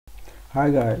Hi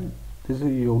guys, this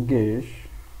is Yogesh.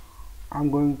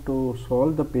 I'm going to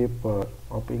solve the paper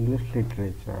of English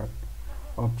literature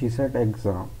of Gset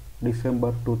exam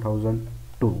December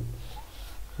 2002.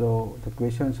 So the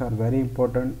questions are very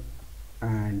important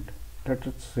and let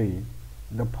us see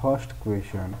the first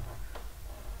question.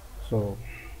 So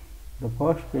the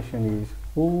first question is,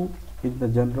 who in the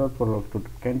general prologue to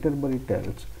Canterbury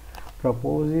Tales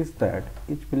proposes that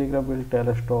each pilgrim will tell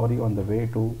a story on the way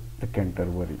to the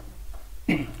Canterbury?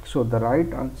 So the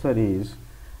right answer is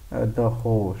the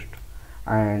host,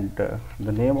 and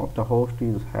the name of the host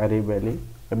is Harry Bailey.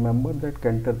 Remember that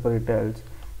Canterbury Tales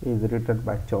is written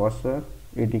by Chaucer.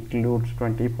 It includes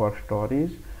 24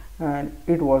 stories and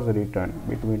it was written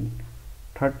between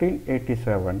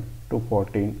 1387 to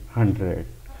 1400.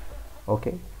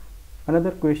 Okay.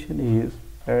 Another question is,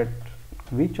 at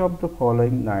which of the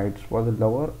following knights was the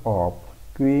lover of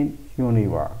Queen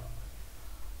Guinevere?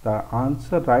 The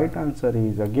right answer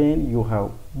is, again you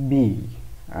have B,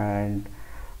 and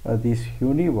this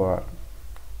Guinevere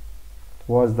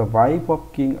was the wife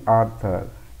of King Arthur,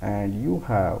 and you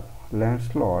have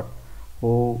Lancelot,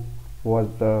 who was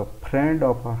the friend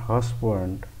of her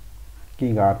husband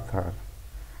King Arthur.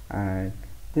 And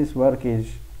this work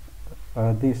is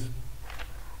this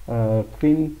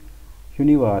Queen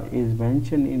Guinevere is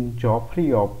mentioned in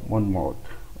Geoffrey of Monmouth.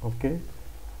 Okay.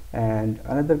 And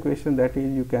another question that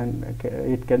is, it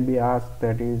can be asked,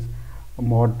 that is,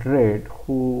 Mordred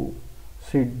who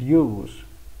seduced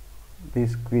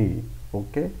this queen.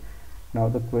 Okay. Now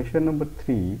the question number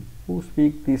 3, who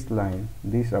speak this line,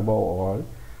 this above all,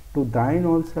 to thine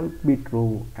own self be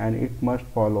true, and it must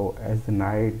follow as the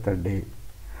night the day.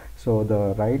 So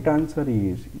the right answer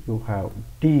is, you have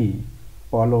D,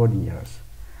 Polonius,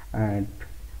 and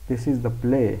this is the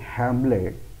play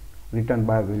Hamlet written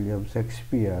by William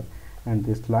Shakespeare, and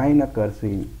this line occurs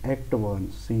in Act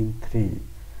 1, Scene 3.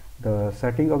 The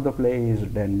setting of the play is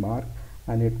Denmark,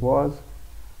 and it was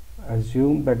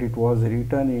assumed that it was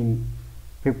written in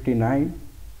 59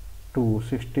 to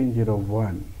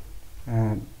 1601,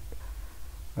 and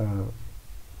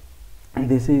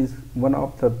this is one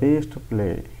of the best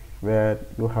play where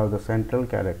you have the central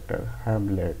character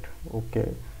Hamlet.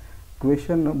 Okay.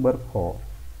 Question number 4,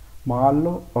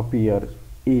 Marlowe appears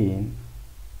in,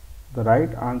 the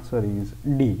right answer is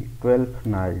D, Twelfth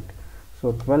Night.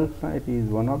 So Twelfth Night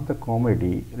is one of the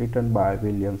comedy written by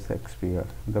William Shakespeare.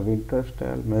 The Winter's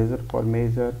Tale, Measure for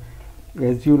Measure,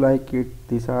 As You Like It,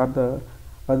 these are the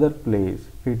other plays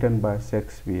written by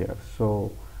Shakespeare.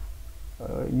 So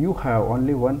you have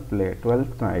only one play,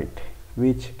 Twelfth Night,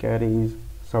 which carries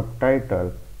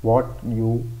subtitle What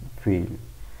You Feel,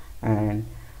 and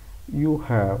you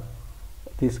have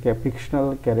this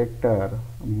fictional character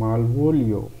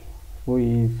Malvolio, who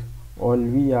is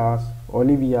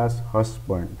Olivia's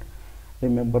husband.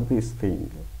 Remember this thing.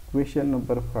 Question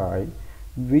number 5,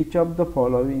 which of the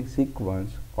following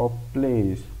sequence of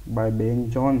plays by Ben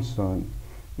Jonson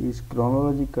is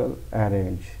chronological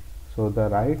arranged? So the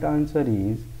right answer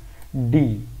is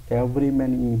D,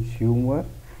 Everyman in Humor.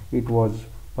 It was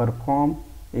performed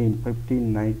in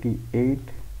 1598.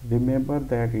 Remember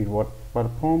that it was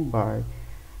performed by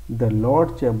the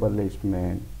Lord Chamberlain's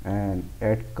Men and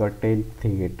at Curtain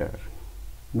Theatre.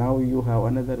 Now you have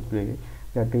another play,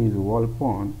 that is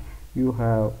Volpone. You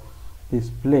have this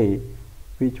play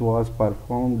which was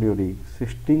performed during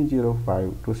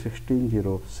 1605 to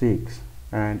 1606,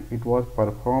 and it was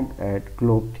performed at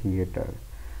Globe Theatre.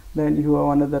 Then you have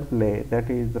another play, that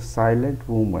is The Silent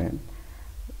Woman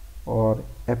or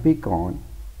Epicon,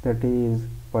 that is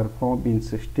performed in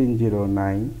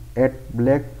 1609 at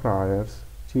Blackfriars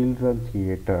Children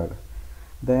Theatre.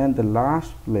 Then the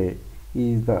last play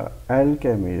is The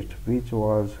Alchemist, which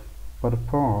was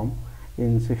performed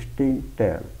in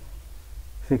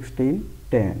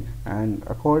 1610, and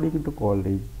according to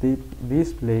Coleridge,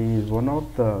 this play is one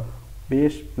of the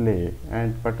best play,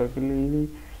 and particularly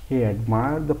he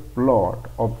admired the plot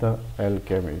of The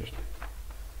Alchemist.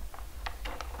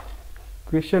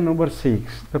 Question number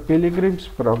 6, the Pilgrim's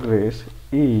Progress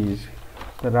is,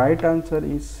 the right answer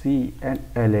is C, an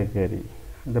allegory.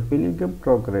 The Pilgrim's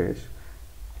Progress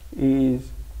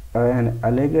is an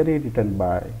allegory written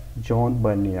by John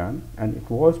Bunyan, and it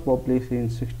was published in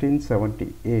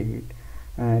 1678,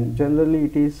 and generally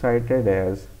it is cited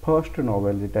as first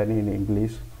novel written in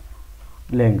English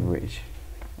language,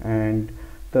 and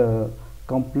the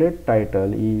complete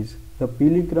title is The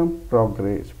Pilgrim's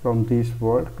Progress from this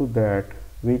world to that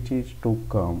which is to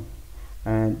come,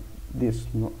 and this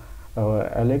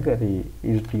allegory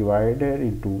is divided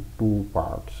into 2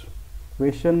 parts.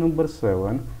 Question number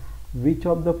 7, which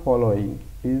of the following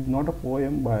is not a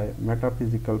poem by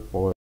metaphysical poet?